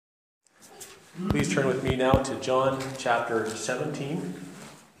Please turn with me now to John chapter 17.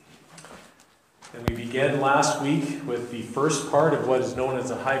 And we began last week with the first part of what is known as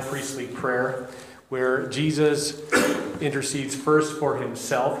the high priestly prayer, where Jesus intercedes first for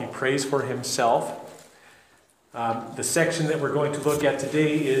himself. He prays for himself. The section that we're going to look at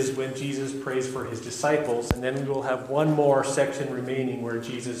today is when Jesus prays for his disciples, and then we will have one more section remaining where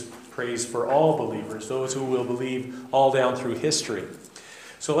Jesus prays for all believers, those who will believe all down through history.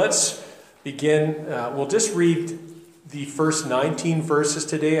 So let's begin. We'll just read the first 19 verses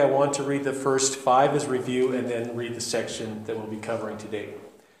today. I want to read the first 5 as review and then read the section that we'll be covering today.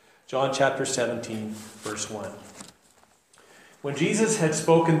 John chapter 17, verse 1. When Jesus had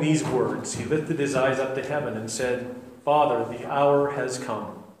spoken these words, he lifted his eyes up to heaven and said, "Father, the hour has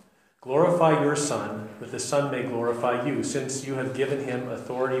come. Glorify your Son, that the Son may glorify you, since you have given him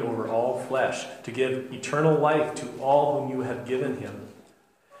authority over all flesh, to give eternal life to all whom you have given him.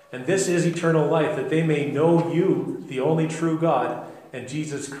 And this is eternal life, that they may know you, the only true God, and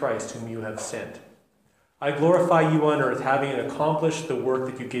Jesus Christ, whom you have sent. I glorify you on earth, having accomplished the work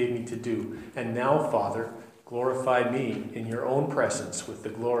that you gave me to do. And now, Father, glorify me in your own presence with the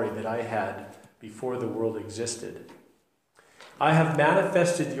glory that I had before the world existed. I have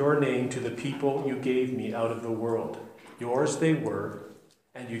manifested your name to the people you gave me out of the world. Yours they were,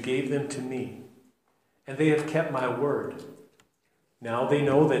 and you gave them to me. And they have kept my word. Now they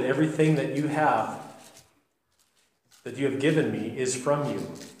know that everything that you have given me is from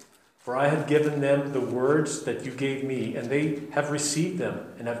you. For I have given them the words that you gave me, and they have received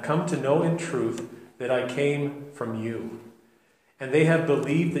them, and have come to know in truth that I came from you. And they have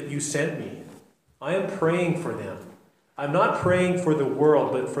believed that you sent me. I am praying for them. I'm not praying for the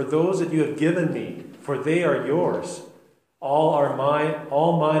world, but for those that you have given me, for they are yours. All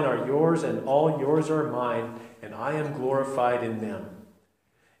mine are yours, and all yours are mine, and I am glorified in them.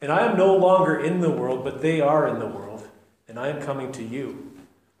 And I am no longer in the world, but they are in the world, and I am coming to you.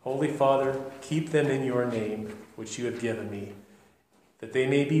 Holy Father, keep them in your name, which you have given me, that they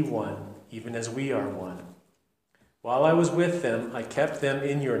may be one, even as we are one. While I was with them, I kept them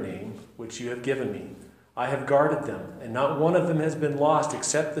in your name, which you have given me. I have guarded them, and not one of them has been lost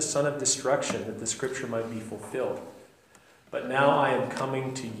except the son of destruction, that the scripture might be fulfilled. But now I am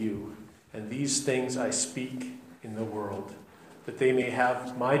coming to you, and these things I speak in the world, that they may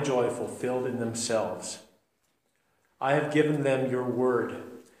have my joy fulfilled in themselves. I have given them your word,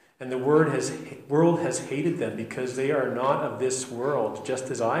 and the world has hated them, because they are not of this world, just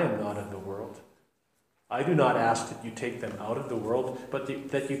as I am not of the world. I do not ask that you take them out of the world, but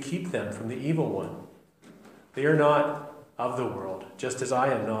that you keep them from the evil one. They are not of the world, just as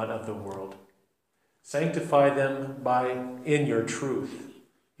I am not of the world. Sanctify them in your truth.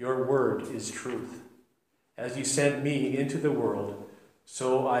 Your word is truth. As you sent me into the world,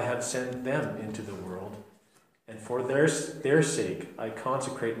 so I have sent them into the world. And for their sake I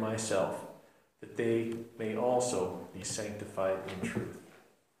consecrate myself, that they may also be sanctified in truth."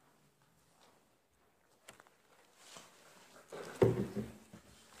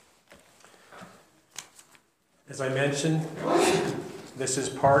 As I mentioned, this is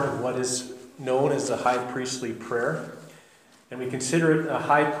part of what is known as the high priestly prayer. And we consider it a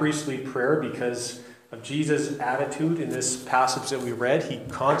high priestly prayer because of Jesus' attitude in this passage that we read. He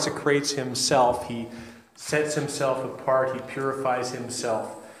consecrates himself. He sets himself apart. He purifies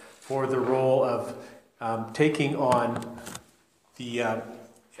himself for the role of taking on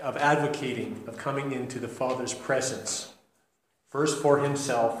of advocating, of coming into the Father's presence. First for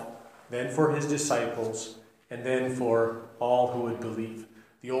himself, then for his disciples, and then for all who would believe.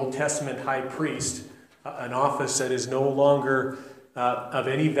 The Old Testament high priest, an office that is no longer of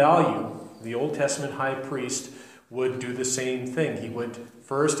any value, the Old Testament high priest would do the same thing. He would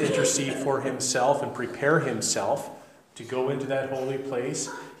first intercede for himself and prepare himself to go into that holy place.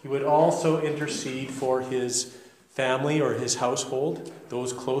 He would also intercede for his family or his household,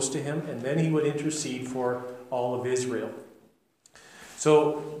 those close to him, and then he would intercede for all of Israel.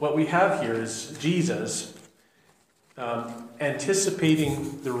 So what we have here is Jesus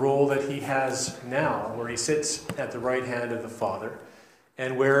anticipating the role that he has now, where he sits at the right hand of the Father,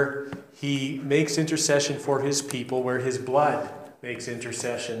 and where he makes intercession for his people, where his blood makes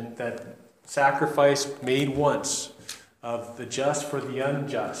intercession, that sacrifice made once of the just for the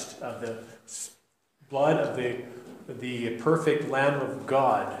unjust, of the blood of the perfect Lamb of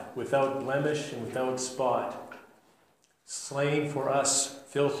God, without blemish and without spot, slain for us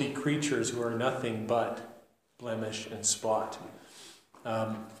filthy creatures who are nothing but blemish and spot.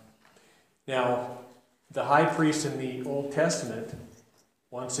 Now, the high priest in the Old Testament,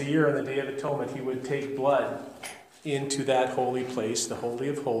 once a year on the Day of Atonement, he would take blood into that holy place, the Holy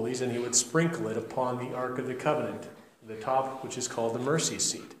of Holies, and he would sprinkle it upon the Ark of the Covenant, the top, which is called the mercy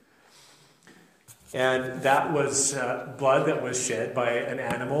seat. And that was blood that was shed by an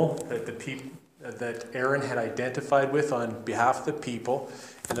animal that Aaron had identified with on behalf of the people.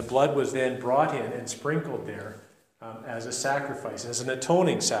 And the blood was then brought in and sprinkled there as a sacrifice, as an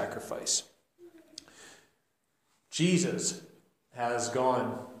atoning sacrifice. Jesus has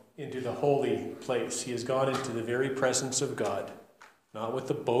gone into the holy place. He has gone into the very presence of God, not with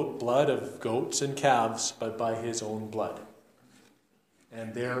the blood of goats and calves, but by his own blood.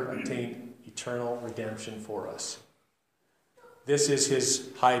 And there obtained eternal redemption for us. This is his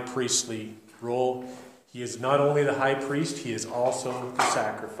high priestly role. He is not only the high priest, he is also the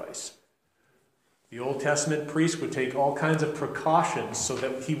sacrifice. The Old Testament priest would take all kinds of precautions so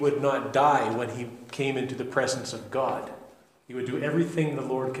that he would not die when he came into the presence of God. He would do everything the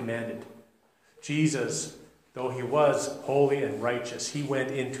Lord commanded. Jesus, though he was holy and righteous, he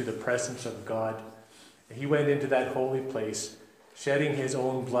went into the presence of God. And he went into that holy place, shedding his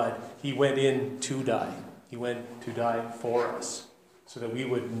own blood. He went in to die. He went to die for us, so that we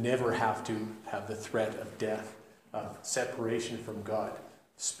would never have to have the threat of death, of separation from God,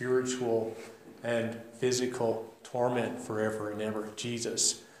 spiritual and physical torment forever and ever.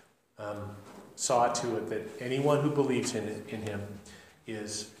 Jesus saw to it that anyone who believes in him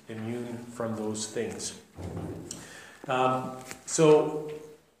is immune from those things. So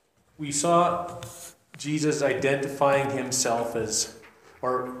we saw Jesus identifying himself as,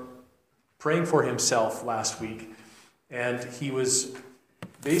 or praying for himself last week, and he was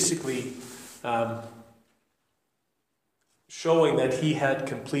basically showing that he had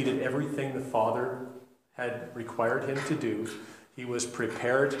completed everything the Father had required him to do. He was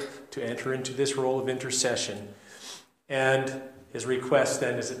prepared to enter into this role of intercession. And his request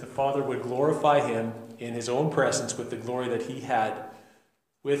then is that the Father would glorify him in his own presence with the glory that he had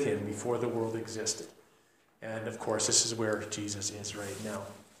with him before the world existed. And of course, this is where Jesus is right now.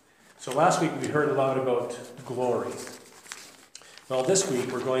 So last week we heard a lot about glory. Well, this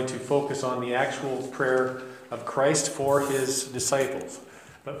week we're going to focus on the actual prayer of Christ for his disciples.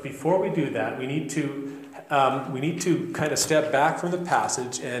 But before we do that, we need to kind of step back from the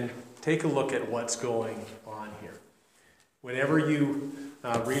passage and take a look at what's going on here. Whenever you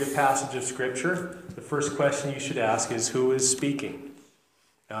read a passage of Scripture, the first question you should ask is, who is speaking?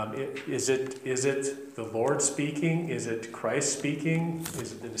 Is it the Lord speaking? Is it Christ speaking?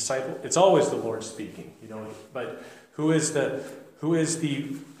 Is it the disciple? It's always the Lord speaking, But who is the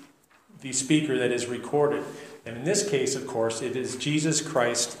speaker that is recorded? And in this case, of course, it is Jesus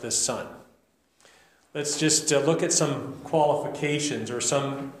Christ the Son. Let's just look at some qualifications or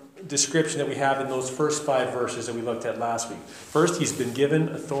some description that we have in those first 5 verses that we looked at last week. First, he's been given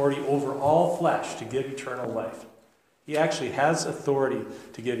authority over all flesh to give eternal life. He actually has authority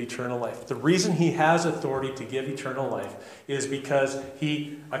to give eternal life. The reason he has authority to give eternal life is because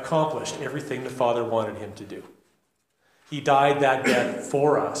he accomplished everything the Father wanted him to do. He died that death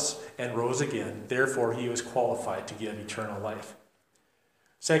for us and rose again. Therefore, he was qualified to give eternal life.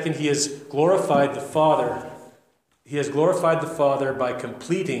 Second, he has glorified the Father. He has glorified the Father by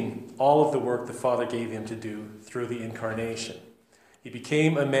completing all of the work the Father gave him to do through the incarnation. He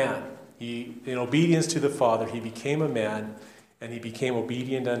became a man. In obedience to the Father, he became a man, and he became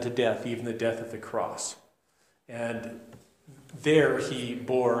obedient unto death, even the death of the cross. And there he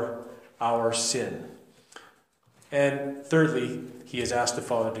bore our sin. And thirdly, he has asked the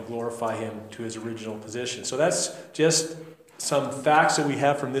Father to glorify him to his original position. So that's just some facts that we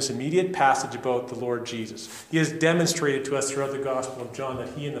have from this immediate passage about the Lord Jesus. He has demonstrated to us throughout the Gospel of John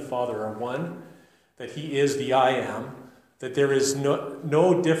that he and the Father are one, that he is the I Am, that there is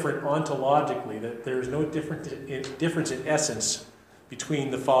no different ontologically, that there is no difference in essence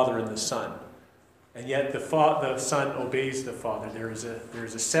between the Father and the Son. And yet the Son obeys the Father. There is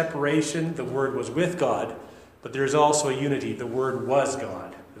a separation. The Word was with God, but there is also a unity. The Word was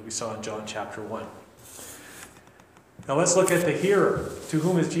God, that we saw in John chapter 1. Now let's look at the hearer. To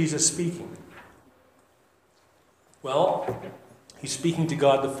whom is Jesus speaking? Well, he's speaking to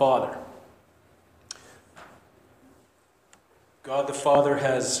God the Father. God the Father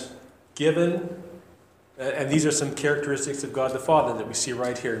has given, and these are some characteristics of God the Father that we see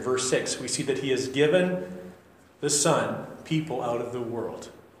right here in verse 6. We see that he has given the Son people out of the world.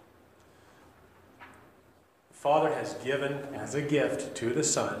 The Father has given as a gift to the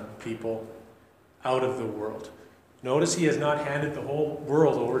Son people out of the world. Notice he has not handed the whole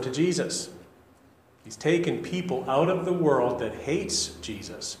world over to Jesus. He's taken people out of the world that hates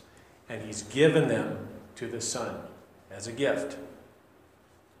Jesus, and he's given them to the Son as a gift.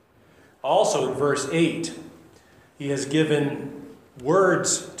 Also in verse 8, He has given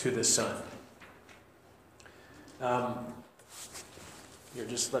words to the Son. Here,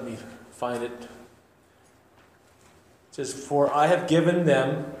 just let me find it. It says, "For I have given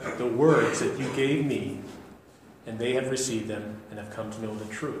them the words that you gave me, and they have received them and have come to know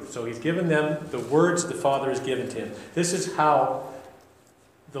the truth." So he's given them the words the Father has given to him. This is how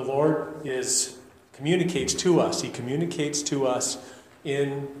the Lord communicates to us. He communicates to us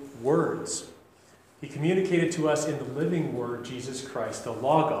in words. He communicated to us in the living Word, Jesus Christ, the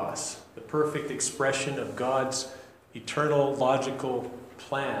Logos, the perfect expression of God's eternal, logical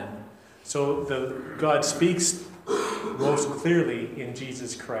plan. So God speaks most clearly in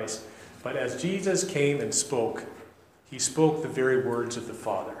Jesus Christ. But as Jesus came and spoke, he spoke the very words of the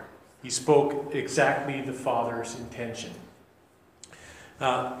Father. He spoke exactly the Father's intention.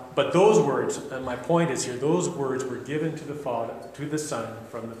 But those words, and my point is here, those words were given to the Father, to the Son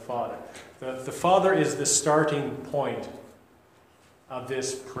from the Father. The Father is the starting point of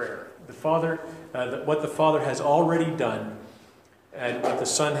this prayer. The Father, what the Father has already done, and what the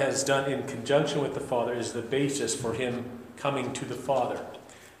Son has done in conjunction with the Father, is the basis for him coming to the Father.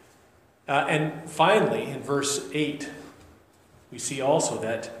 And finally, in verse 8, we see also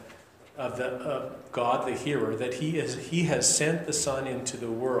that of God, the hearer, that he has sent the Son into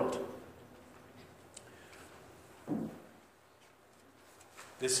the world.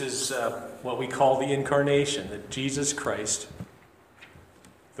 This is what we call the incarnation, that Jesus Christ,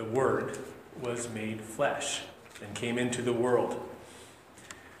 the Word, was made flesh and came into the world.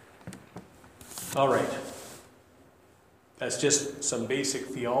 All right. That's just some basic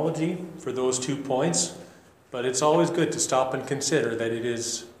theology for those 2 points, but it's always good to stop and consider that it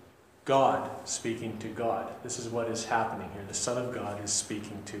is God speaking to God. This is what is happening here. The Son of God is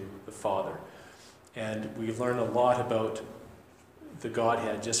speaking to the Father. And we learn a lot about the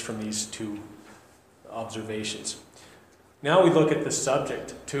Godhead just from these 2 observations. Now we look at the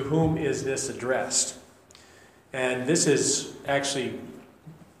subject. To whom is this addressed? And this is actually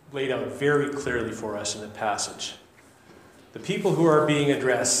laid out very clearly for us in the passage. The people who are being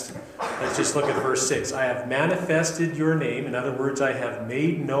addressed, let's just look at verse 6. "I have manifested your name." In other words, I have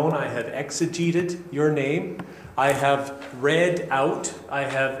made known, I have exegeted your name. I have read out, I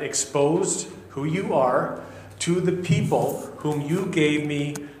have exposed who you are to the people whom you gave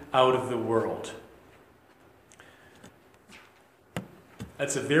me out of the world.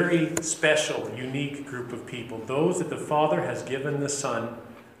 That's a very special, unique group of people. Those that the Father has given the Son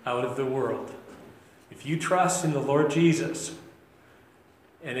out of the world. If you trust in the Lord Jesus,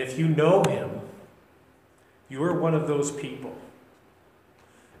 and if you know him, you are one of those people.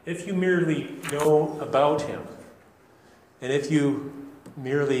 If you merely know about him, and if you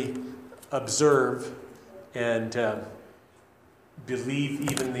merely observe and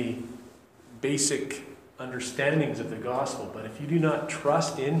believe even the basic understandings of the gospel, but if you do not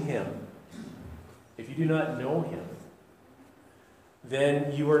trust in him, if you do not know him,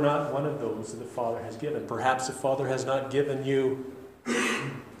 then you are not one of those that the Father has given. Perhaps the Father has not given you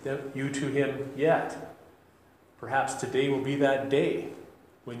to him yet. Perhaps today will be that day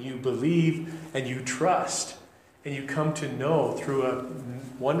when you believe and you trust and you come to know through a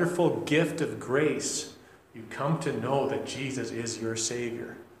wonderful gift of grace, you come to know that Jesus is your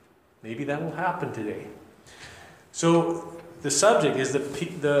Savior. Maybe that will happen today. So the subject is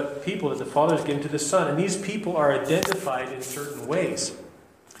the people that the Father has given to the Son. And these people are identified in certain ways.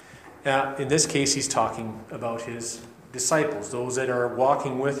 In this case, he's talking about his disciples, those that are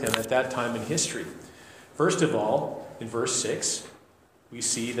walking with him at that time in history. First of all, in verse 6, we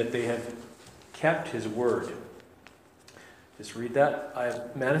see that they have kept his word. Just read that. "I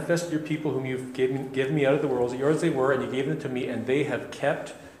have manifested your people whom you've given me out of the world. Yours they were, and you gave them to me, and they have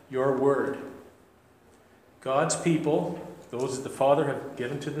kept your word." God's people, those that the Father have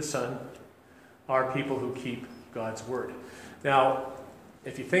given to the Son, are people who keep God's word. Now,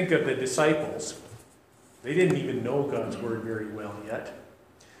 if you think of the disciples, they didn't even know God's word very well yet.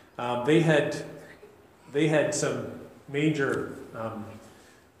 They had some major,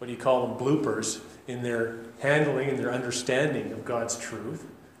 bloopers in their handling and their understanding of God's truth.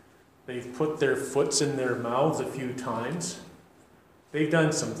 They've put their foots in their mouths a few times. They've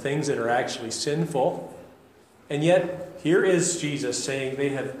done some things that are actually sinful. And yet, here is Jesus saying they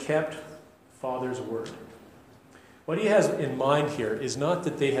have kept Father's word. What he has in mind here is not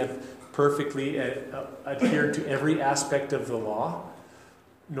that they have perfectly adhered to every aspect of the law,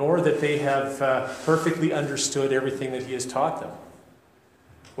 nor that they have perfectly understood everything that he has taught them.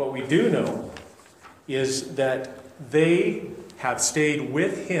 What we do know is that they have stayed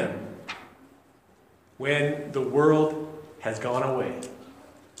with him when the world has gone away.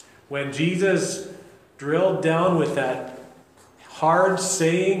 When Jesus drilled down with that hard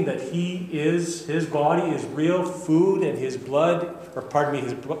saying that his body is real food and his blood, or pardon me,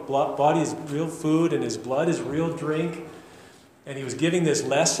 his body is real food and his blood is real drink. And he was giving this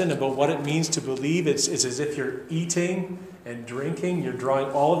lesson about what it means to believe. It's as if you're eating and drinking. You're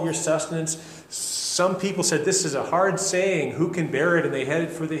drawing all of your sustenance. Some people said, this is a hard saying. Who can bear it? And they headed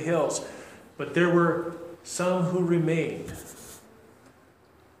for the hills. But there were some who remained.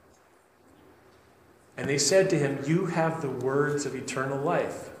 And they said to him, you have the words of eternal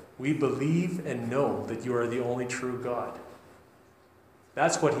life. We believe and know that you are the only true God.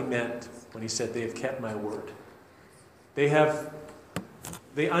 That's what he meant when he said, they have kept my word. They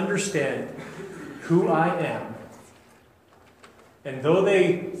understand who I am. And though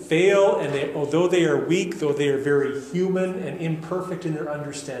they fail, and although they are weak, though they are very human and imperfect in their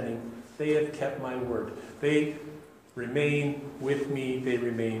understanding, they have kept my word. They remain with me. They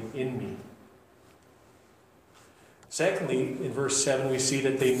remain in me. Secondly, in verse 7, we see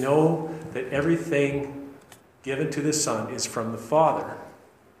that they know that everything given to the Son is from the Father.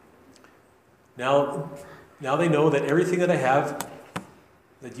 Now they know that everything that I have,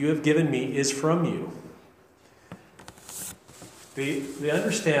 that you have given me, is from you. They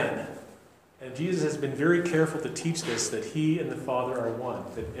understand, and Jesus has been very careful to teach this, that he and the Father are one.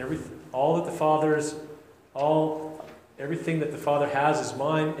 That everything that the Father has is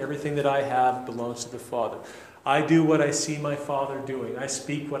mine. Everything that I have belongs to the Father. I do what I see my Father doing. I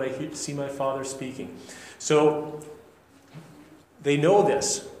speak what I see my Father speaking. So they know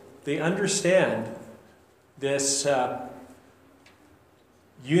this. They understand this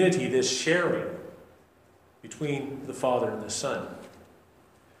unity, this sharing between the Father and the Son.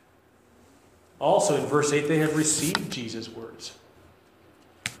 Also in verse 8, they have received Jesus' words.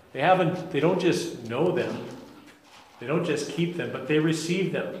 They don't just know them. They don't just keep them, but they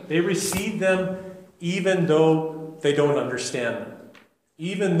receive them. They receive them even though they don't understand them.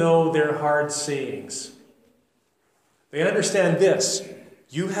 Even though they're hard sayings. They understand this.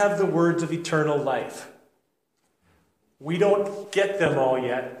 You have the words of eternal life. We don't get them all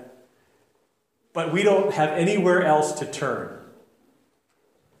yet, but we don't have anywhere else to turn.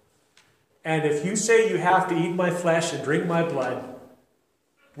 And if you say you have to eat my flesh and drink my blood,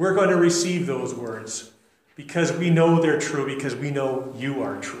 we're going to receive those words because we know they're true, because we know you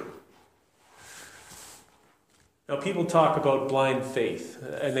are true. Now, people talk about blind faith,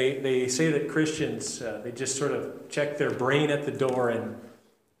 and they say that Christians, they just sort of check their brain at the door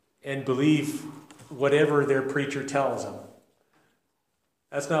and believe whatever their preacher tells them.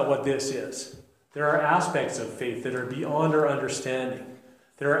 That's not what this is. There are aspects of faith that are beyond our understanding.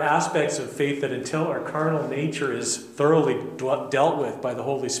 There are aspects of faith that until our carnal nature is thoroughly dealt with by the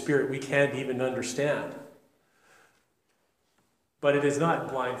Holy Spirit, we can't even understand. But it is not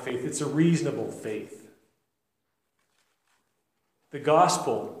blind faith, it's a reasonable faith. The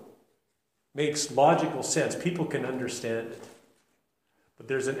gospel makes logical sense. People can understand it. But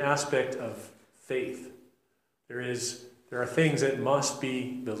there's an aspect of faith. There are things that must be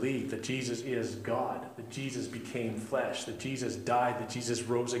believed. That Jesus is God. That Jesus became flesh. That Jesus died. That Jesus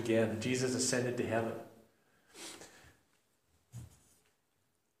rose again. That Jesus ascended to heaven.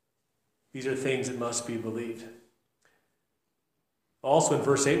 These are things that must be believed. Also in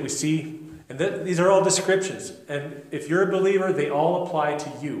verse 8 we see, and these are all descriptions. And if you're a believer, they all apply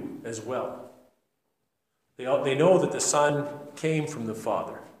to you as well. They know that the Son came from the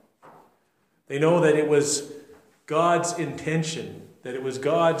Father. They know that it was God's intention, that it was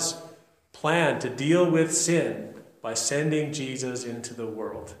God's plan to deal with sin by sending Jesus into the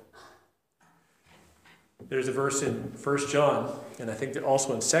world. There's a verse in 1 John, and I think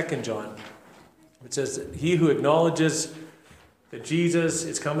also in 2 John, it says that he who acknowledges that Jesus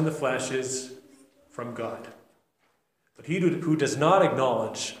is come in the flesh is from God. But he who does not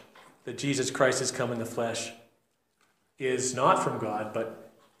acknowledge that Jesus Christ has come in the flesh is not from God,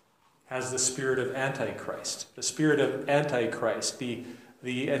 but has the spirit of Antichrist. The spirit of Antichrist, the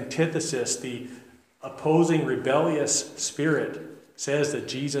antithesis, the opposing rebellious spirit says that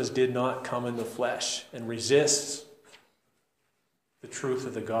Jesus did not come in the flesh and resists the truth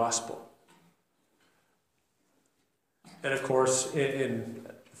of the gospel. And of course, in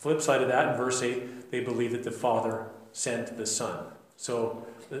the flip side of that, in verse 8, they believe that the Father sent the Son. So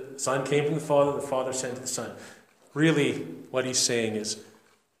the Son came from the Father sent the Son. Really, what he's saying is,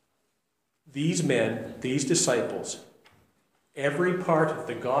 these men, these disciples, every part of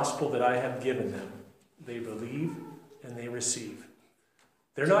the gospel that I have given them, they believe and they receive.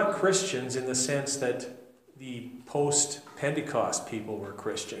 They're not Christians in the sense that the post-Pentecost people were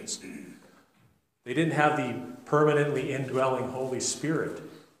Christians. They didn't have the permanently indwelling Holy Spirit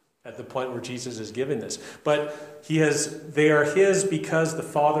at the point where Jesus is giving this. But they are his because the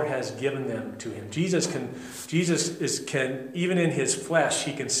Father has given them to him. Jesus can, even in his flesh,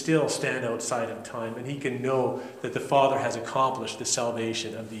 he can still stand outside of time, and he can know that the Father has accomplished the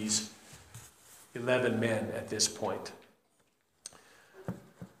salvation of these 11 men at this point.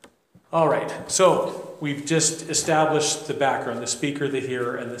 All right, so we've just established the background, the speaker, the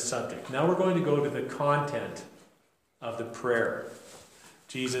hearer, and the subject. Now we're going to go to the content of the prayer.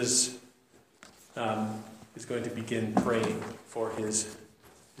 Jesus is going to begin praying for his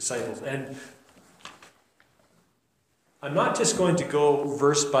disciples. And I'm not just going to go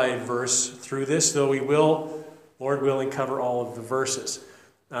verse by verse through this, though we will, Lord willing, cover all of the verses.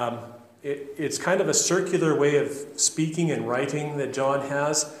 It's kind of a circular way of speaking and writing that John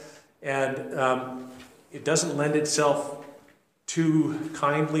has, and it doesn't lend itself too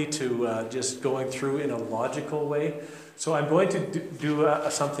kindly to just going through in a logical way. So I'm going to do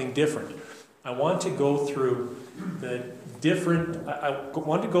something different. I want to go through I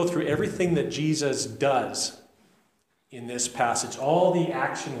want to go through everything that Jesus does in this passage, all the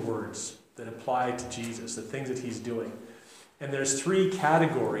action words that apply to Jesus, the things that he's doing. And there's 3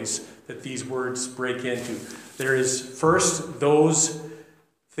 categories that these words break into. There is first those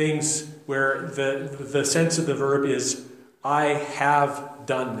things where the sense of the verb is, I have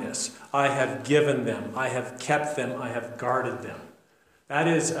done this. I have given them. I have kept them. I have guarded them. That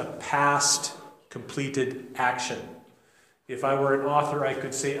is a past completed action. If I were an author, I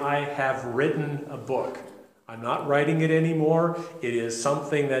could say, I have written a book. I'm not writing it anymore. It is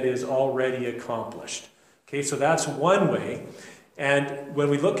something that is already accomplished. Okay, so that's one way. And when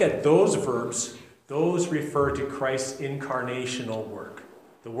we look at those verbs, those refer to Christ's incarnational work,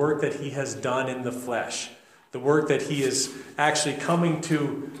 the work that he has done in the flesh, the work that he is actually coming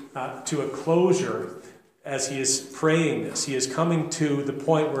to a closure as he is praying this. He is coming to the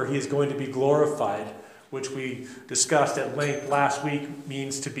point where he is going to be glorified, which we discussed at length last week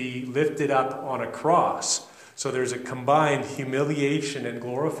means to be lifted up on a cross. So there's a combined humiliation and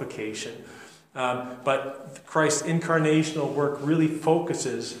glorification. But Christ's incarnational work really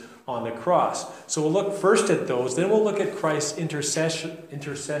focuses on the cross. So we'll look first at those, then we'll look at Christ's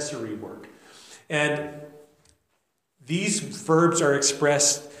intercessory work. And these verbs are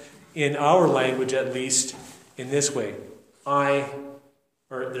expressed in our language, at least, in this way.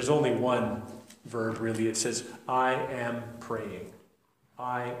 There's only one verb, really. It says, I am praying.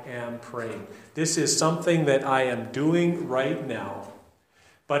 I am praying. This is something that I am doing right now.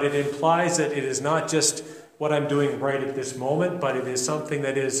 But it implies that it is not just what I'm doing right at this moment, but it is something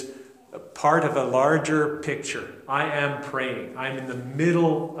that is part of a larger picture. I am praying. I'm in the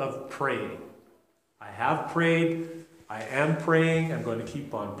middle of praying. I have prayed. I am praying. I'm going to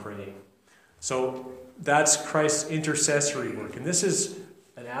keep on praying. So that's Christ's intercessory work. And this is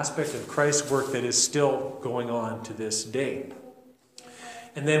an aspect of Christ's work that is still going on to this day.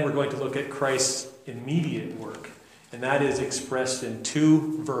 And then we're going to look at Christ's immediate work. And that is expressed in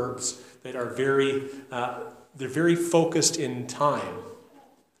 2 verbs that are very focused in time.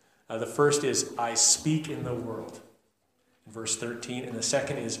 The first is, I speak in the world, in verse 13. And the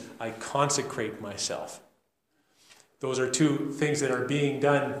second is, I consecrate myself. Those are 2 things that are being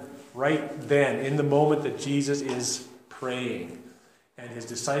done right then, in the moment that Jesus is praying. And his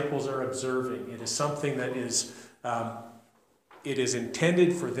disciples are observing. It is something that is, it is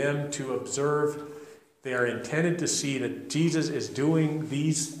intended for them to observe. They are intended to see that Jesus is doing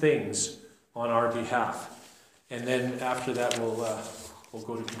these things on our behalf. And then after that, we'll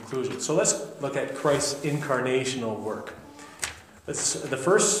go to conclusion. So let's look at Christ's incarnational work. The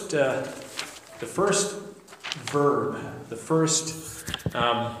first verb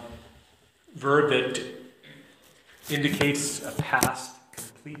that indicates a past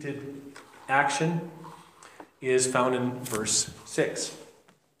completed action is found in verse 6.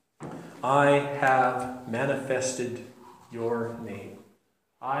 I have manifested your name.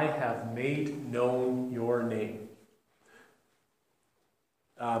 I have made known your name.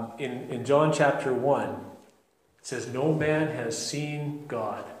 In John chapter 1, it says, no man has seen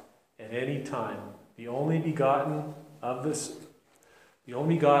God at any time. The only begotten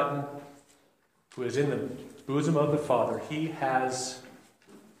who is in the bosom of the Father, he has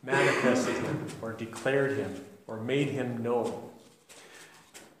manifested him or declared him or made him known.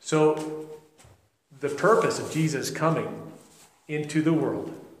 So the purpose of Jesus coming into the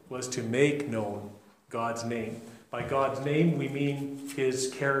world was to make known God's name. By God's name, we mean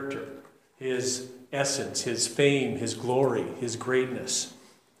his character, his essence, his fame, his glory, his greatness,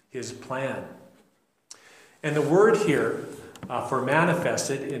 his plan. And the word here for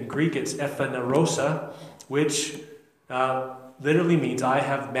manifested, in Greek it's ephenerosa, which literally means I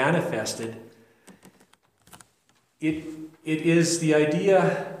have manifested. It is the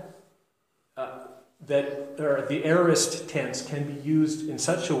idea that the aorist tense can be used in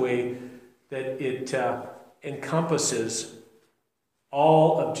such a way that it encompasses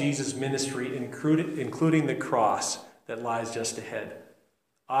all of Jesus' ministry, including the cross that lies just ahead.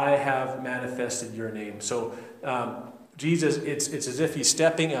 I have manifested your name. So Jesus, it's as if he's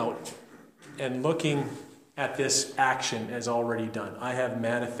stepping out and looking at this action as already done. I have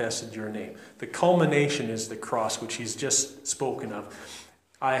manifested your name. The culmination is the cross, which he's just spoken of.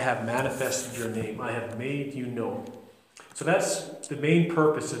 I have manifested your name. I have made you known. So that's the main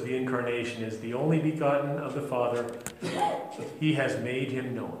purpose of the incarnation, is the only begotten of the Father. He has made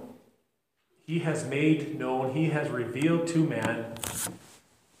him known. He has made known, he has revealed to man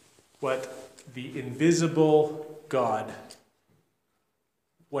what the invisible God,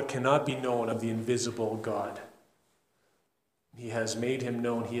 what cannot be known of the invisible God. He has made him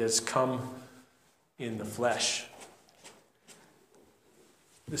known. He has come in the flesh.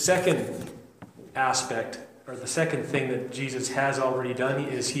 The second aspect, or the second thing that Jesus has already done,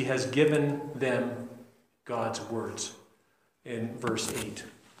 is he has given them God's words. In verse 8,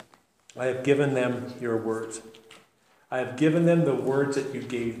 I have given them your words. I have given them the words that you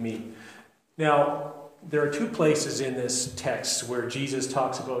gave me. Now, there are two places in this text where Jesus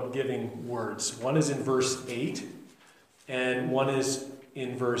talks about giving words. One is in verse 8, and one is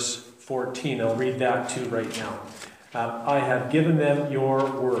in verse 14. I'll read that too right now. I have given them your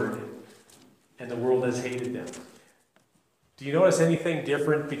word, and the world has hated them. Do you notice anything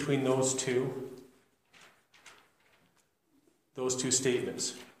different between those two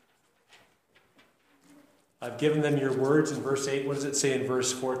statements? I've given them your words in verse 8. What does it say in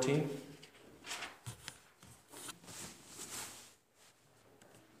verse 14?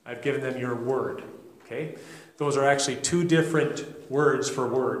 I've given them your word. Okay? Those are actually two different words for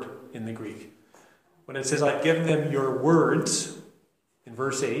word in the Greek. When it says, I've given them your words, in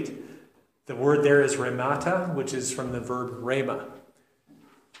verse 8, the word there is rhemata, which is from the verb rhema.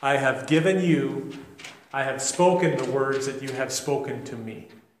 I have given you, I have spoken the words that you have spoken to me.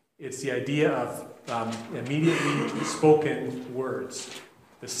 It's the idea of immediately spoken words,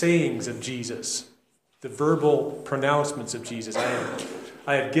 the sayings of Jesus, the verbal pronouncements of Jesus.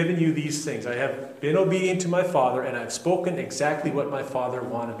 I have given you these things. I have been obedient to my Father, and I've spoken exactly what my Father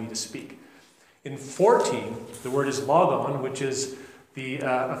wanted me to speak. In 14, the word is logon, which is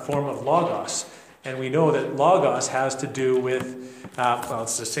a form of logos. And we know that logos has to do with,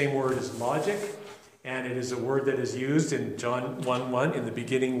 it's the same word as logic, and it is a word that is used in John 1:1. In the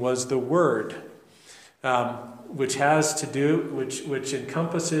beginning was the Word, which has to do, which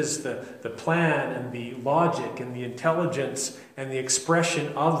encompasses the plan and the logic and the intelligence and the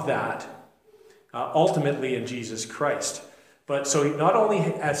expression of that, ultimately in Jesus Christ. But so not only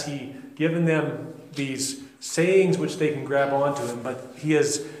has he given them these sayings which they can grab onto him, but he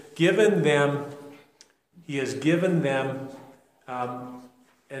has given them,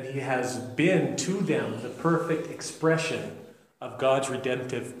 and he has been to them the perfect expression of God's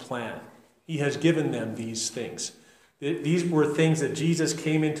redemptive plan. He has given them these things. These were things that Jesus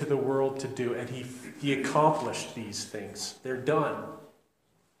came into the world to do, and he accomplished these things. They're done.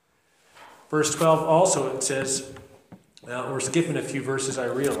 Verse 12 also, it says, we're skipping a few verses, I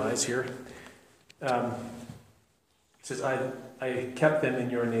realize here. It says, I kept them in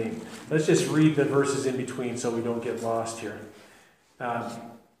your name. Let's just read the verses in between so we don't get lost here.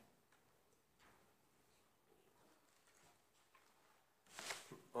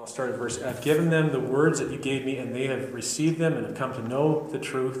 I'll start at verse, I've given them the words that you gave me, and they have received them and have come to know the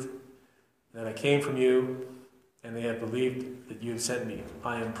truth, that I came from you, and they have believed that you have sent me.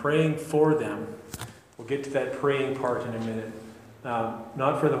 I am praying for them. We'll get to that praying part in a minute.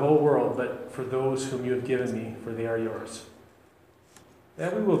 Not for the whole world, but for those whom you have given me, for they are yours.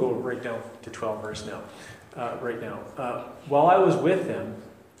 And we will go right down to 12 verse now. Right now. While I was with them,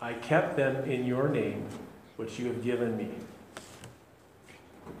 I kept them in your name, which you have given me.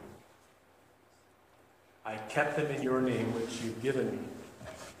 I kept them in your name, which you've given me.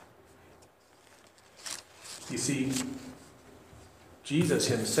 You see, Jesus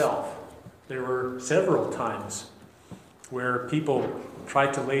himself, there were several times where people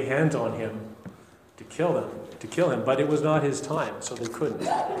tried to lay hands on him to kill him, but it was not his time, so they couldn't.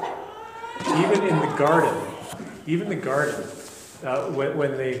 Even in the garden,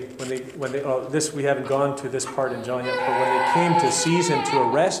 when they this we haven't gone to this part in John yet, but when they came to seize him, to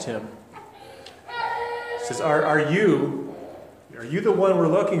arrest him, it says, are you the one we're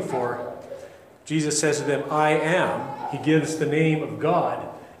looking for? Jesus says to them, I am. He gives the name of God,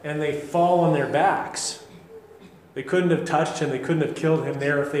 and they fall on their backs. They couldn't have touched him. They couldn't have killed him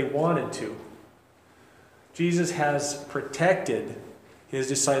there if they wanted to. Jesus has protected his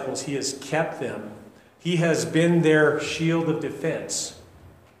disciples. He has kept them. He has been their shield of defense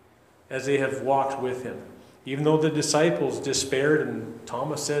as they have walked with him. Even though the disciples despaired and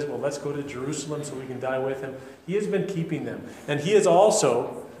Thomas says, well, let's go to Jerusalem so we can die with him, he has been keeping them. And he has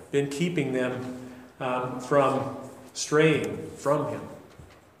also been keeping them from straying from him.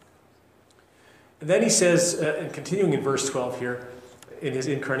 And then he says, and continuing in verse 12 here, in his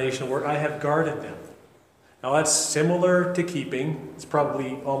incarnational work, I have guarded them. Now that's similar to keeping. It's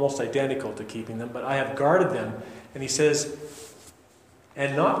probably almost identical to keeping them, but I have guarded them. And he says,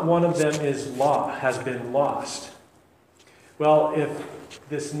 and not one of them has been lost. Well, if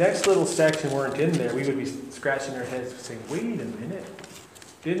this next little section weren't in there, we would be scratching our heads saying, wait a minute.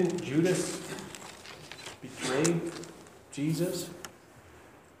 Didn't Judas betray Jesus?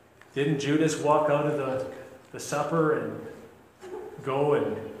 Didn't Judas walk out of the supper and go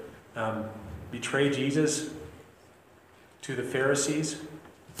and betray Jesus to the Pharisees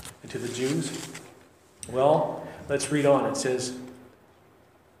and to the Jews? Well, let's read on. It says,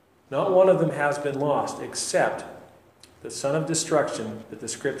 not one of them has been lost, except the son of destruction, that the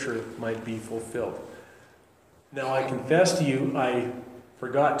scripture might be fulfilled. Now, I confess to you, I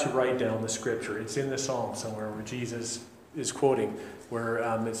forgot to write down the scripture. It's in the Psalm somewhere where Jesus is quoting, where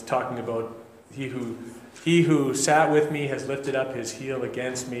it's talking about he who sat with me has lifted up his heel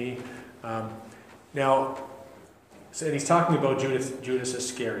against me. And he's talking about Judas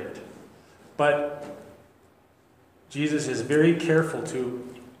Iscariot. But Jesus is very careful to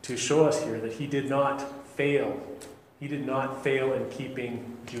show us here that he did not fail. He did not fail in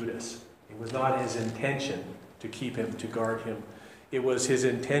keeping Judas. It was not his intention to keep him, to guard him. It was his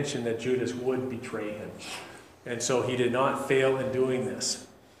intention that Judas would betray him. And so he did not fail in doing this.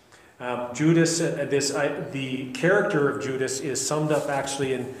 The character of Judas is summed up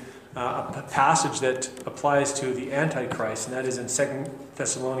actually in a passage that applies to the Antichrist, and that is in 2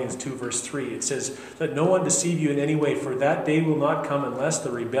 Thessalonians 2, verse 3. It says, let no one deceive you in any way, for that day will not come unless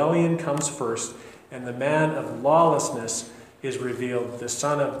the rebellion comes first, and the man of lawlessness is revealed, the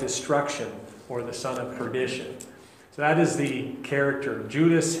son of destruction, or the son of perdition. So that is the character.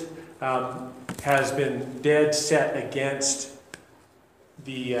 Judas has been dead set against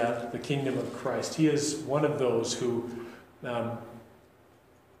the kingdom of Christ. He is one of those who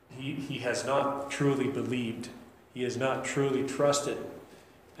he has not truly believed. He has not truly trusted.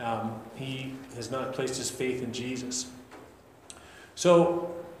 He has not placed his faith in Jesus.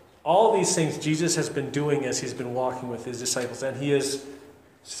 So all these things Jesus has been doing as he's been walking with his disciples, and he has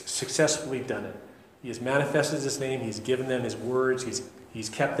successfully done it. He has manifested his name. He's given them his words. He's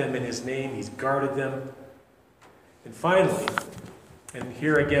kept them in his name. He's guarded them. And finally, and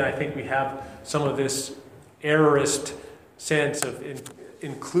here again I think we have some of this errorist sense of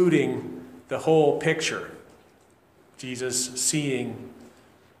including the whole picture. Jesus seeing,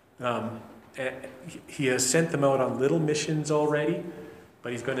 he has sent them out on little missions already,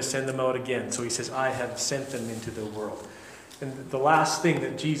 but he's going to send them out again. So he says, I have sent them into the world. And the last thing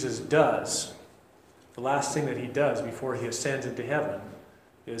that Jesus does, the last thing that he does before he ascends into heaven,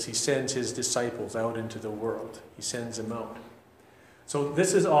 is he sends his disciples out into the world. He sends them out. So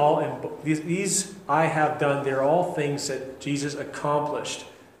this is all, and these I have done, they're all things that Jesus accomplished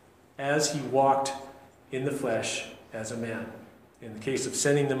as he walked in the flesh as a man. In the case of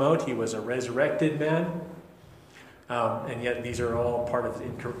sending them out, he was a resurrected man, and yet these are all part of the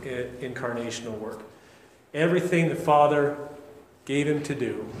incarnational work. Everything the Father gave him to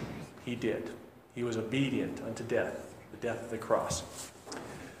do, he did. He was obedient unto death, the death of the cross.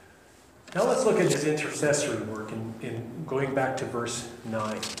 Now let's look at his intercessory work in going back to verse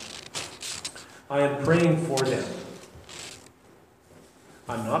 9. I am praying for them.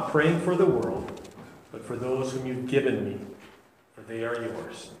 I'm not praying for the world, but for those whom you've given me, for they are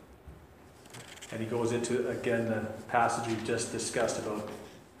yours. And he goes into, again, the passage we've just discussed about,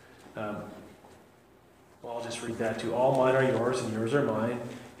 well, I'll just read that too. All mine are yours, and yours are mine,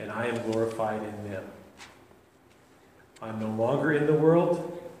 and I am glorified in them. I'm no longer in the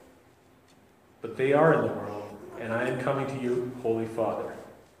world, but they are in the world, and I am coming to you, Holy Father.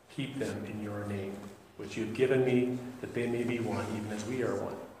 Keep them in your name, which you have given me, that they may be one, even as we are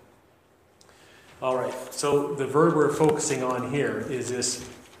one. All right, so the verb we're focusing on here is this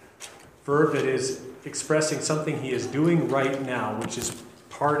verb that is expressing something he is doing right now, which is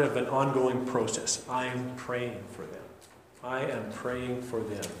part of an ongoing process. I am praying for them. I am praying for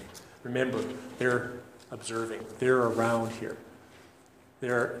them. Remember, they're observing. They're around here.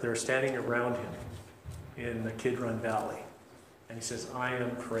 They're standing around him in the Kidron Valley. And he says, I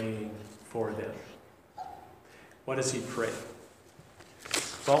am praying for them. What does he pray?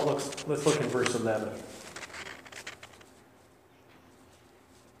 Well, let's look in verse 11.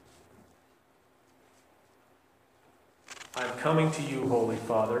 I'm coming to you, Holy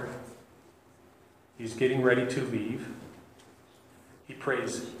Father. He's getting ready to leave. He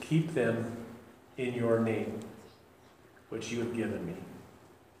prays, keep them in your name, which you have given me.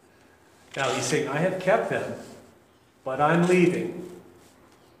 Now he's saying, I have kept them, but I'm leaving.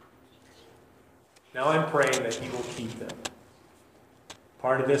 Now I'm praying that he will keep them.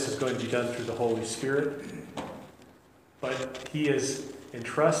 Part of this is going to be done through the Holy Spirit, but he is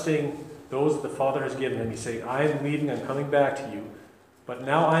entrusting those that the Father has given him. He's saying, I am leaving, I'm coming back to you, but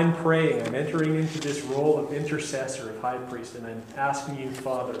now I'm praying, I'm entering into this role of intercessor, of high priest, and I'm asking you,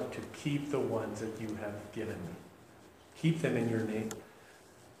 Father, to keep the ones that you have given me. Keep them in your name.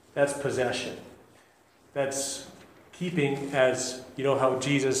 That's possession. That's keeping, as you know how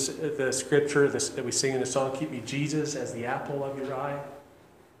Jesus, the scripture that we sing in the song, keep me, Jesus, as the apple of your eye.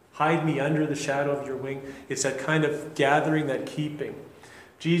 Hide me under the shadow of your wing. It's that kind of gathering, that keeping.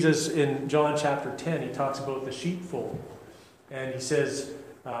 Jesus, in John chapter 10, he talks about the sheepfold. And he says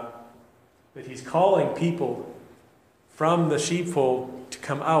that he's calling people from the sheepfold to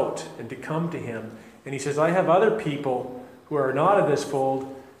come out and to come to him. And he says, I have other people who are not of this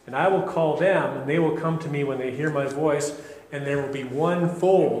fold, and I will call them, and they will come to me when they hear my voice, and there will be one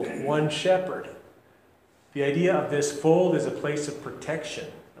fold, one shepherd. The idea of this fold is a place of protection,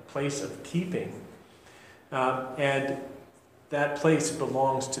 a place of keeping. And that place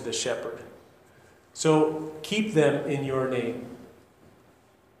belongs to the shepherd. So keep them in your name.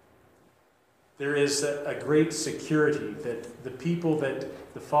 There is a great security that the people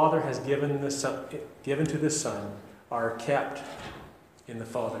that the Father has given to the Son are kept in the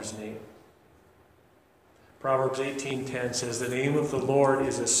Father's name. Proverbs 18:10 says, the name of the Lord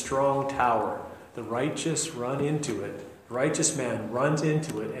is a strong tower. The righteous run into it. The righteous man runs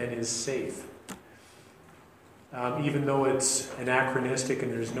into it and is safe. Even though it's anachronistic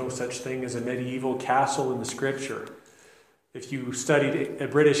and there's no such thing as a medieval castle in the scripture. If you studied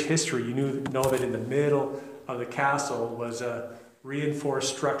British history, you know that in the middle of the castle was a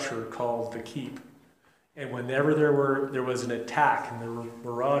reinforced structure called the keep. And whenever there was an attack and there were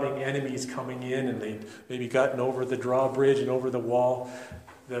marauding enemies coming in and they'd maybe gotten over the drawbridge and over the wall,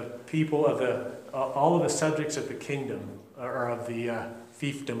 the people of all of the subjects of the kingdom, or of the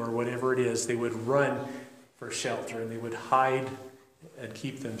fiefdom or whatever it is, they would run for shelter, and they would hide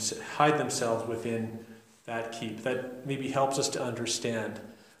themselves within that keep. That maybe helps us to understand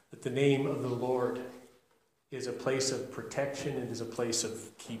that the name of the Lord is a place of protection and is a place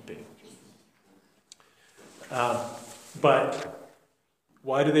of keeping. But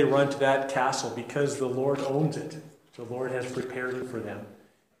why do they run to that castle? Because the Lord owns it. The Lord has prepared it for them.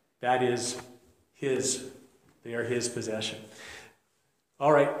 That is his. They are his possession.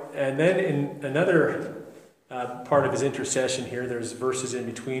 All right, and then in another part of his intercession here, there's verses in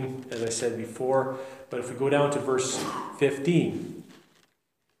between, as I said before. But if we go down to verse 15,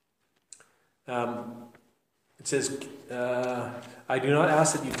 it says, I do not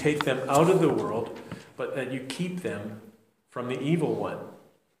ask that you take them out of the world, but that you keep them from the evil one.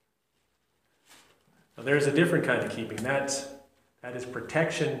 Now there's a different kind of keeping. That is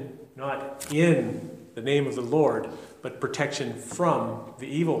protection, not in the name of the Lord, but protection from the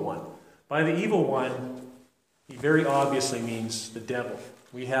evil one. By the evil one, he very obviously means the devil.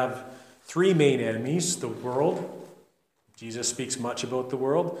 We have three main enemies: the world. Jesus speaks much about the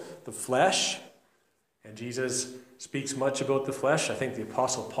world. The flesh. And Jesus speaks much about the flesh. I think the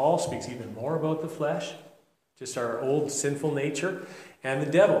Apostle Paul speaks even more about the flesh. Just our old sinful nature. And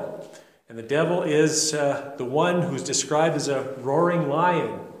the devil. And the devil is the one who's described as a roaring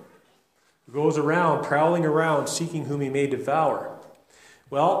lion, who goes around, prowling around, seeking whom he may devour.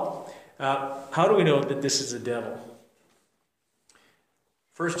 Well, how do we know that this is the devil?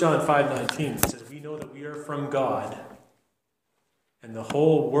 1 John 5:19 says, we know that we are from God, and the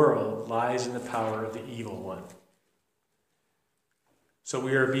whole world lies in the power of the evil one. So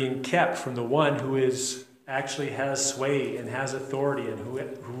we are being kept from the one who actually has sway and has authority and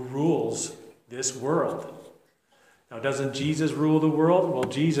who rules this world. Now, doesn't Jesus rule the world? Well,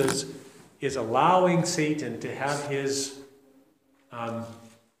 Jesus is allowing Satan to have his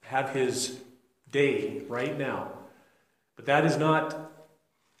day right now. But that is not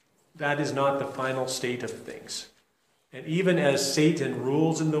the final state of things. And even as Satan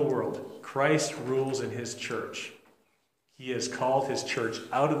rules in the world, Christ rules in his church. He has called his church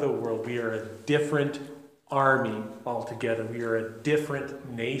out of the world. We are a different army altogether. We are a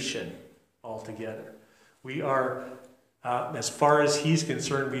different nation altogether. We are, as far as he's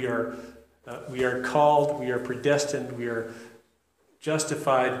concerned, we are We are called, we are predestined, we are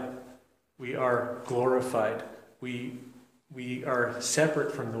justified, we are glorified. We are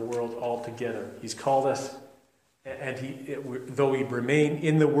separate from the world altogether. He's called us, and though we remain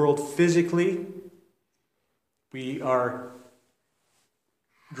in the world physically, we are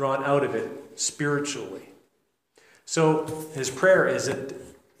drawn out of it spiritually. So his prayer is that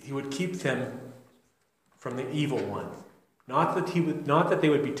he would keep them from the evil one. Not that they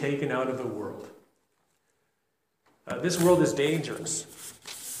would be taken out of the world. This world is dangerous.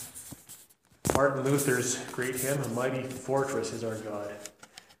 Martin Luther's great hymn, "A Mighty Fortress is Our God."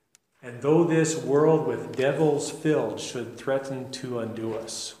 And though this world with devils filled should threaten to undo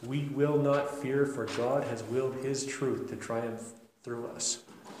us, we will not fear, for God has willed his truth to triumph through us.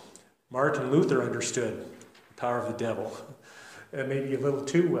 Martin Luther understood the power of the devil, maybe a little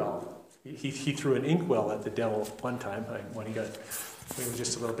too well. He threw an inkwell at the devil one time when he was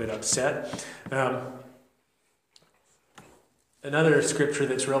just a little bit upset. Another scripture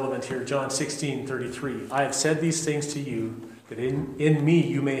that's relevant here, John 16:33. "I have said these things to you, that in me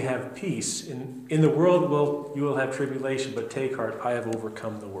you may have peace. In the world you will have tribulation, but take heart, I have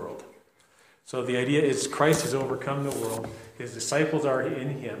overcome the world." So the idea is Christ has overcome the world. His disciples are in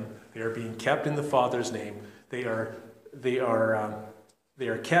him. They are being kept in the Father's name. They are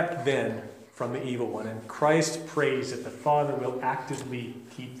kept then from the evil one. And Christ prays that the Father will actively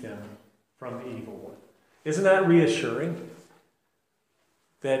keep them from the evil one. Isn't that reassuring?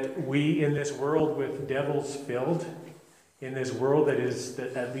 That we in this world with devils filled, in this world that is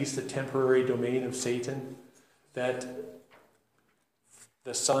at least the temporary domain of Satan, that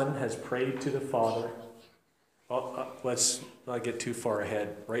the Son has prayed to the Father. Well, let's not get too far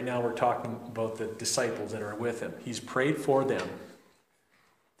ahead. Right now we're talking about the disciples that are with him. He's prayed for them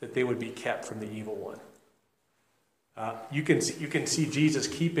that they would be kept from the evil one. You can see Jesus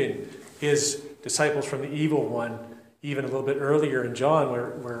keeping his disciples from the evil one even a little bit earlier in John,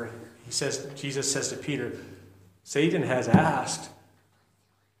 where Jesus says to Peter, "Satan has asked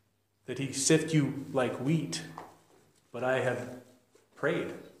that he sift you like wheat, but I have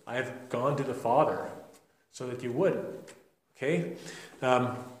prayed. I have gone to the Father so that you would." Okay?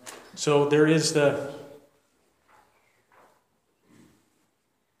 So there is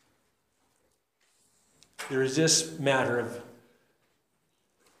this matter of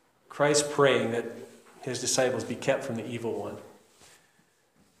Christ praying that his disciples be kept from the evil one.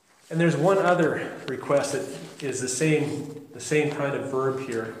 And there's one other request that is the same kind of verb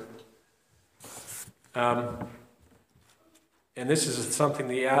here. And this is something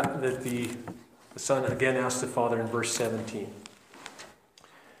that the Son again asks the Father in verse 17.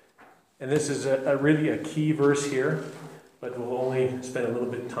 And this is really a key verse here, but we'll only spend a little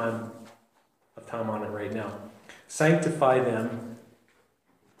bit of time on it right now. "Sanctify them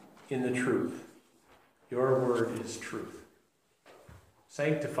in the truth. Your word is truth."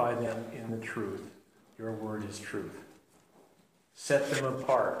 Sanctify them in the truth. Your word is truth. Set them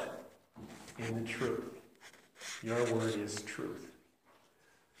apart in the truth. Your word is truth.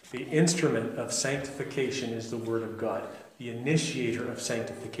 The instrument of sanctification is the word of God. The initiator of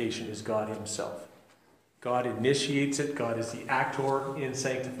sanctification is God himself. God initiates it. God is the actor in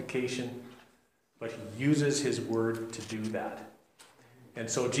sanctification, but he uses his word to do that. And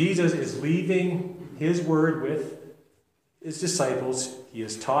so Jesus is leaving his word with his disciples. He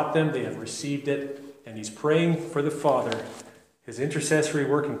has taught them, they have received it, and he's praying for the Father. His intercessory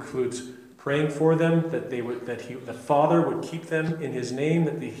work includes praying for them that the Father would keep them in his name,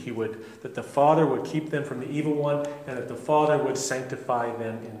 that the Father would keep them from the evil one, and that the Father would sanctify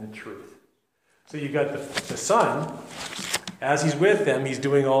them in the truth. So you've got the Son, as he's with them, he's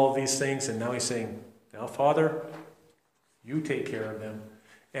doing all of these things, and now he's saying, "Now, Father, you take care of them."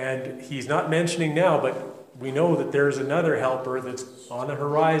 And he's not mentioning now, but we know that there's another helper that's on the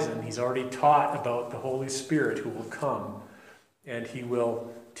horizon. He's already taught about the Holy Spirit who will come, and he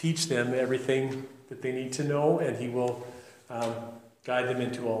will teach them everything that they need to know, and he will guide them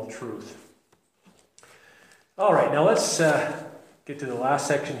into all truth. All right, now let's get to the last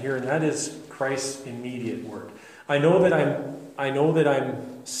section here, and that is Christ's immediate work. I know that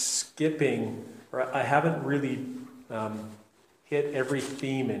I'm skipping, or I haven't really hit every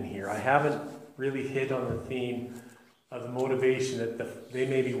theme in here. I haven't really hit on the theme of the motivation that they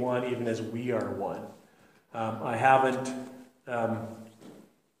may be one even as we are one. I haven't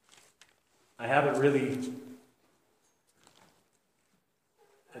really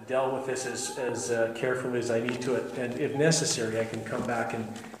dealt with this as carefully as I need to it, and if necessary I can come back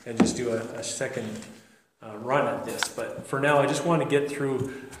and just do a second run at this. But for now I just want to get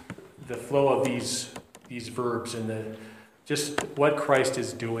through the flow of these verbs and just what Christ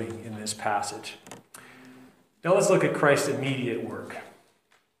is doing in this passage. Now let's look at Christ's immediate work.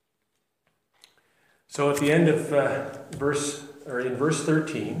 So at the end of in verse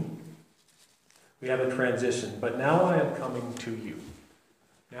 13, we have a transition. But now I am coming to you.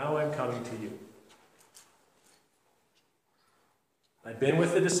 Now I am coming to you. I've been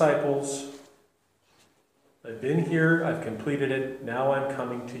with the disciples. I've been here. I've completed it. Now I'm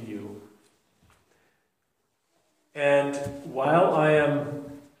coming to you. And while I am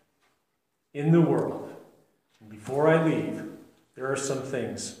in the world, before I leave, there are some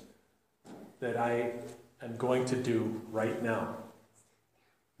things that I am going to do right now.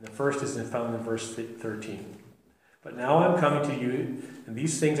 And the first is found in verse 13. But now I'm coming to you, and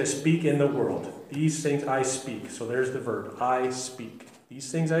these things I speak in the world. These things I speak. So there's the verb, I speak.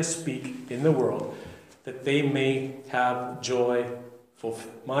 These things I speak in the world, that they may have joy,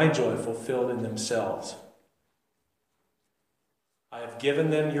 my joy fulfilled in themselves. I have given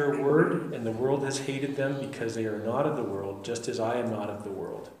them your word, and the world has hated them because they are not of the world, just as I am not of the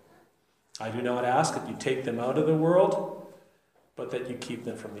world. I do not ask that you take them out of the world, but that you keep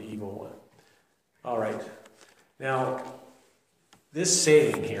them from the evil one. All right. Now, this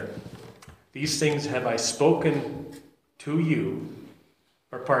saying here, these things have I spoken to you,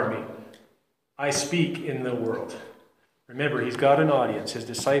 or pardon me, I speak in the world. Remember, he's got an audience. His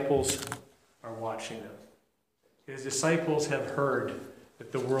disciples are watching them. His disciples have heard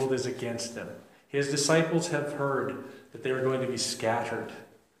that the world is against them. His disciples have heard that they are going to be scattered.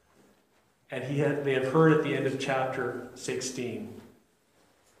 And they have heard at the end of chapter 16,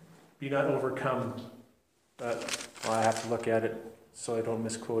 be not overcome, but I have to look at it so I don't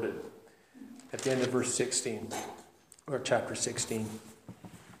misquote it. At the end of verse 16, or chapter 16.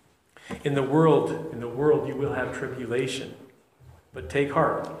 In the world you will have tribulation, but take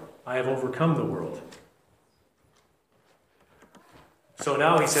heart, I have overcome the world. So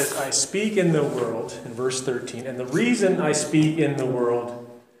now he says, I speak in the world, in verse 13, and the reason I speak in the world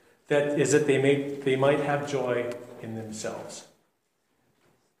is that they might have joy in themselves.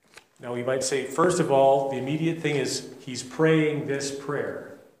 Now we might say, first of all, the immediate thing is he's praying this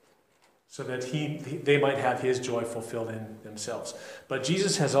prayer so that they might have his joy fulfilled in themselves. But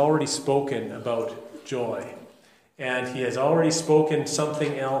Jesus has already spoken about joy, and he has already spoken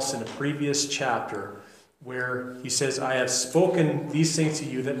something else in a previous chapter where he says, I have spoken these things to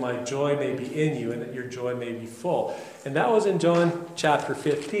you that my joy may be in you and that your joy may be full. And that was in John chapter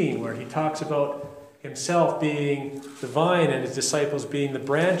 15, where he talks about himself being the vine and his disciples being the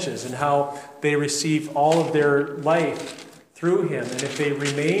branches, and how they receive all of their life through him. And if they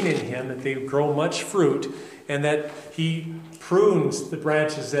remain in him, that they grow much fruit, and that he prunes the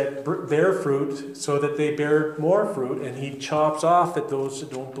branches that bear fruit so that they bear more fruit, and he chops off at those that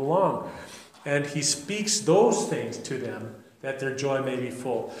don't belong. And he speaks those things to them that their joy may be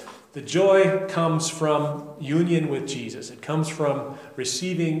full. The joy comes from union with Jesus. It comes from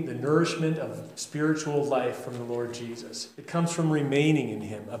receiving the nourishment of spiritual life from the Lord Jesus. It comes from remaining in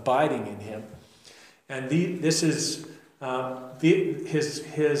him, abiding in him. And this is his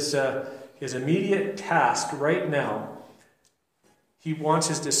immediate task right now. He wants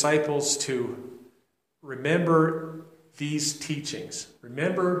his disciples to remember these teachings.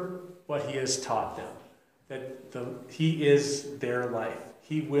 Remember what he has taught them, that he is their life.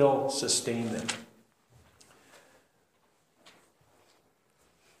 He will sustain them.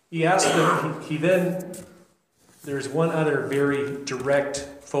 He asked them, there's one other very direct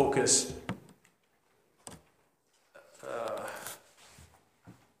focus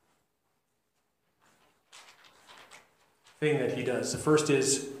thing that he does. The first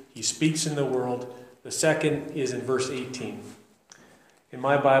is he speaks in the world. The second is in verse 18. In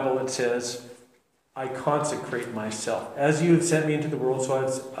my Bible it says, I consecrate myself. As you have sent me into the world, so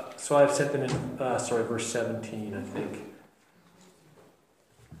I've sent them in, verse 17, I think.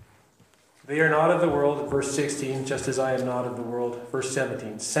 They are not of the world, verse 16, just as I am not of the world. Verse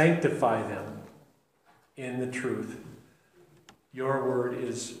 17, sanctify them in the truth. Your word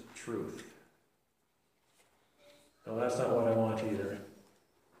is truth. No, that's not what I want either.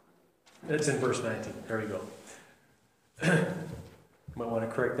 That's in verse 19. There we go. You might want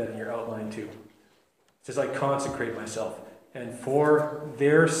to correct that in your outline too. It says, I consecrate myself, and for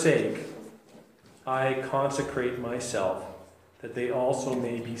their sake I consecrate myself, that they also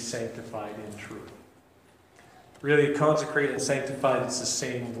may be sanctified in truth. Really, consecrate and sanctified is the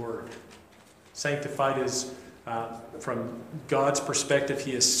same word. Sanctified is, from God's perspective,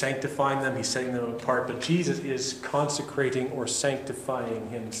 he is sanctifying them, he's setting them apart, but Jesus is consecrating or sanctifying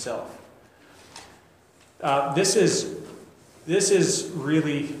himself. This is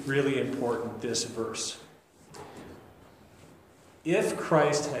really, really important, this verse. if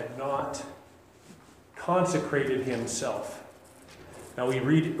Christ had not consecrated himself. Now we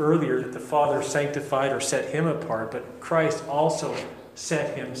read earlier that the Father sanctified or set him apart, but Christ also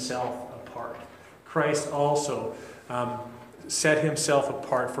set himself apart. Christ also set himself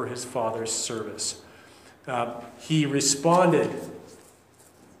apart for his Father's service. He responded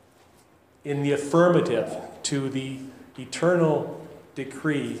in the affirmative to the eternal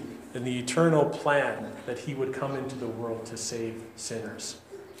decree and the eternal plan that he would come into the world to save sinners.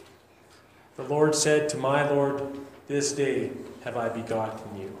 The Lord said to my Lord, "This day have I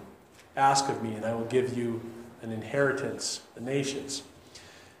begotten you. Ask of me, and I will give you an inheritance, the nations."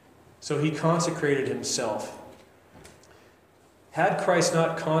 So he consecrated himself. Had Christ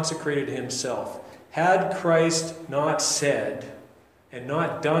not consecrated himself, had Christ not said and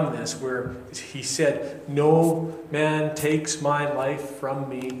not done this, where he said, "No man takes my life from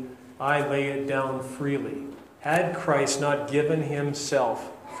me, I lay it down freely." Had Christ not given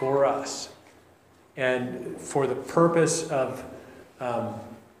himself for us and for the purpose of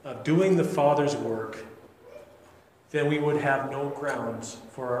doing the Father's work, then we would have no grounds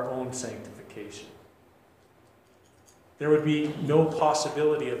for our own sanctification. There would be no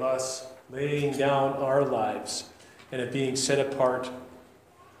possibility of us laying down our lives and it being set apart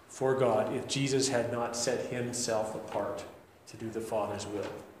for God if Jesus had not set himself apart to do the Father's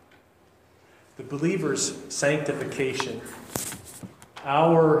will. The believer's sanctification,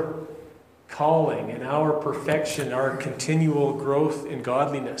 our calling and our perfection, our continual growth in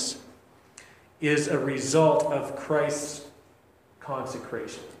godliness, is a result of Christ's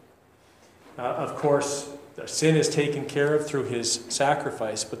consecration. Of course, the sin is taken care of through his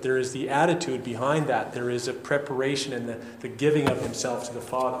sacrifice, but there is the attitude behind that. There is a preparation and the giving of himself to the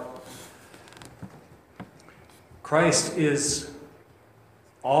Father. Christ is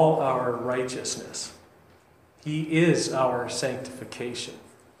all our righteousness. He is our sanctification.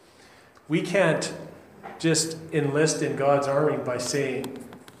 We can't just enlist in God's army by saying,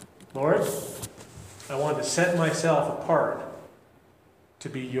 "Lord, I want to set myself apart to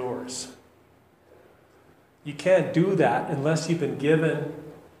be yours." You can't do that unless you've been given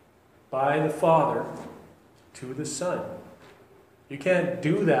by the Father to the Son. You can't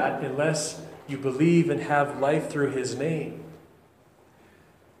do that unless you believe and have life through his name.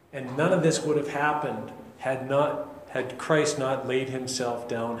 And none of this would have happened had Christ not laid himself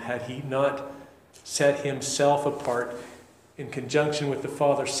down, had he not set himself apart in conjunction with the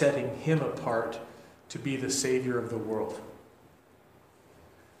Father setting him apart to be the Savior of the world.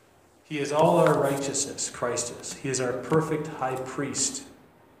 He is all our righteousness, Christ is. He is our perfect high priest.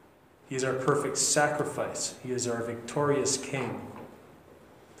 He is our perfect sacrifice. He is our victorious King.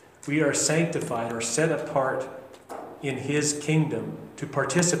 We are sanctified or set apart in his kingdom to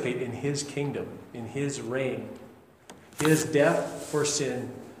participate in his kingdom, in his reign. His death for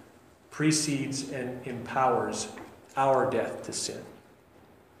sin precedes and empowers our death to sin.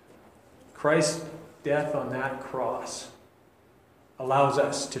 Christ's death on that cross allows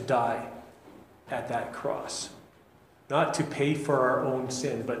us to die at that cross. Not to pay for our own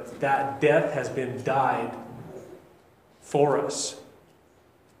sin, but that death has been died for us.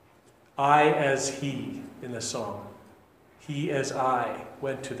 I as he in the song. He as I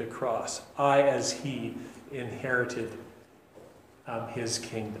went to the cross. I as he inherited his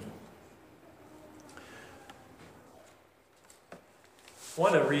kingdom. I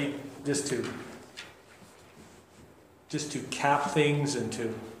want to read just to cap things and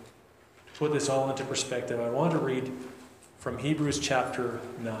to put this all into perspective. I want to read from Hebrews chapter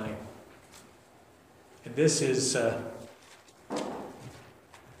 9. And this is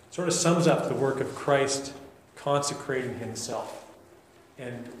sort of sums up the work of Christ consecrating himself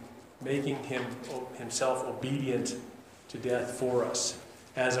and making himself obedient to death for us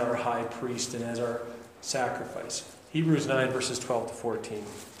as our high priest and as our sacrifice. Hebrews 9 verses 12 to 14.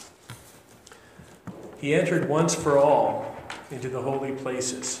 He entered once for all into the holy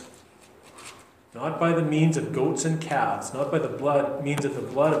places, not by the means of goats and calves, not by the means of the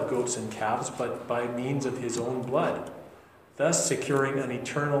blood of goats and calves, but by means of his own blood, thus securing an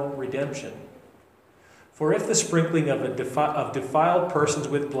eternal redemption. For if the sprinkling of defiled persons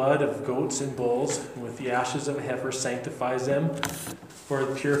with blood of goats and bulls and with the ashes of a heifer sanctifies them for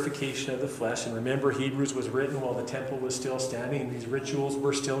the purification of the flesh. And remember, Hebrews was written while the temple was still standing, and these rituals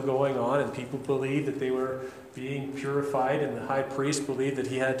were still going on, and people believed that they were being purified, and the high priest believed that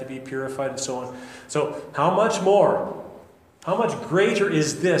he had to be purified, and so on. So how much more? How much greater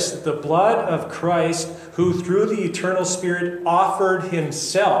is this, the blood of Christ, who through the eternal Spirit offered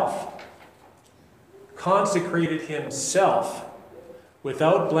himself, consecrated himself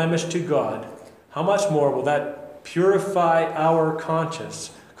without blemish to God? How much more will that purify our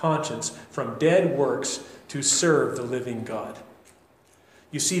conscience from dead works to serve the living God.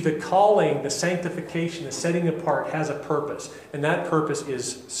 You see, the calling, the sanctification, the setting apart has a purpose, and that purpose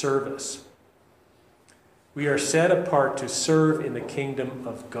is service. We are set apart to serve in the kingdom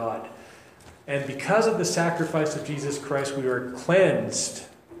of God. And because of the sacrifice of Jesus Christ, we are cleansed.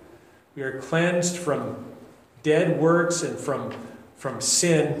 We are cleansed from dead works and from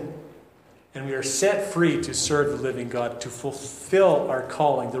sin. And we are set free to serve the living God, to fulfill our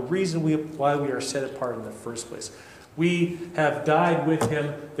calling, the reason why we are set apart in the first place. We have died with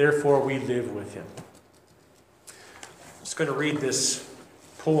him, therefore we live with him. I'm just going to read this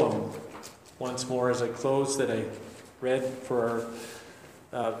poem once more as I close that I read for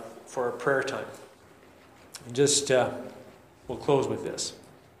our prayer time. And we'll close with this.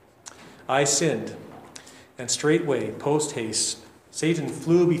 I sinned, and straightway, post-haste, Satan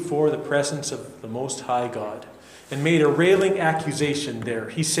flew before the presence of the Most High God and made a railing accusation there.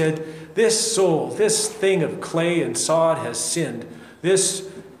 He said, "This soul, this thing of clay and sod has sinned.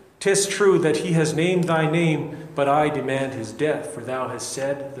 'Tis true that he has named thy name, but I demand his death. For thou hast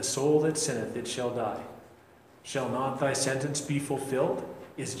said, the soul that sinneth, it shall die. Shall not thy sentence be fulfilled?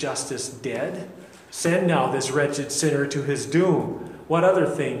 Is justice dead? Send now this wretched sinner to his doom. What other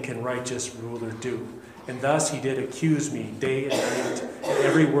thing can righteous ruler do?" And thus he did accuse me day and night, and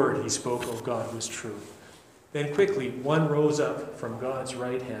every word he spoke of God was true. Then quickly one rose up from God's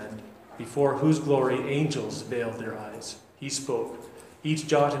right hand, before whose glory angels veiled their eyes. He spoke, "Each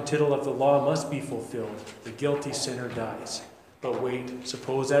jot and tittle of the law must be fulfilled. The guilty sinner dies. But wait,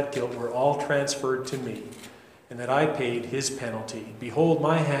 suppose that guilt were all transferred to me, and that I paid his penalty. Behold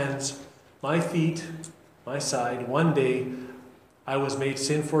my hands, my feet, my side. One day I was made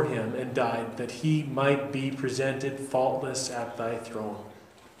sin for him and died, that he might be presented faultless at thy throne."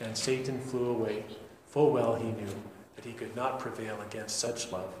 And Satan flew away. Full well he knew that he could not prevail against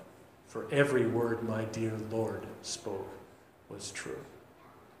such love, for every word my dear Lord spoke was true.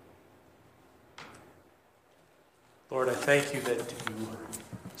 Lord, I thank you that you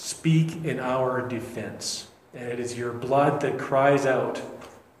speak in our defense, and it is your blood that cries out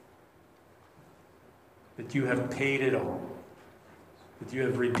that you have paid it all, that you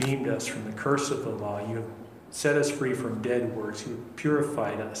have redeemed us from the curse of the law. You have set us free from dead works. You have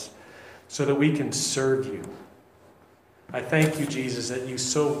purified us so that we can serve you. I thank you, Jesus, that you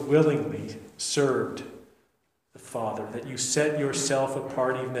so willingly served the Father, that you set yourself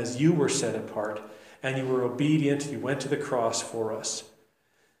apart even as you were set apart, and you were obedient. You went to the cross for us.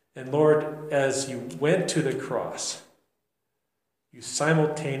 And Lord, as you went to the cross, you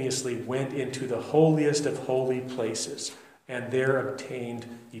simultaneously went into the holiest of holy places and there obtained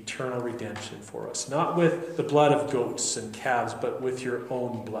eternal redemption for us. Not with the blood of goats and calves, but with your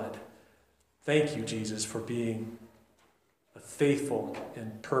own blood. Thank you, Jesus, for being a faithful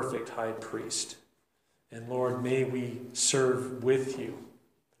and perfect high priest. And Lord, may we serve with you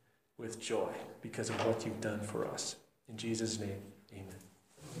with joy because of what you've done for us. In Jesus' name, amen.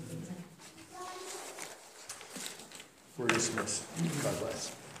 We're dismissed. God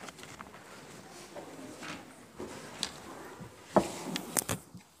bless.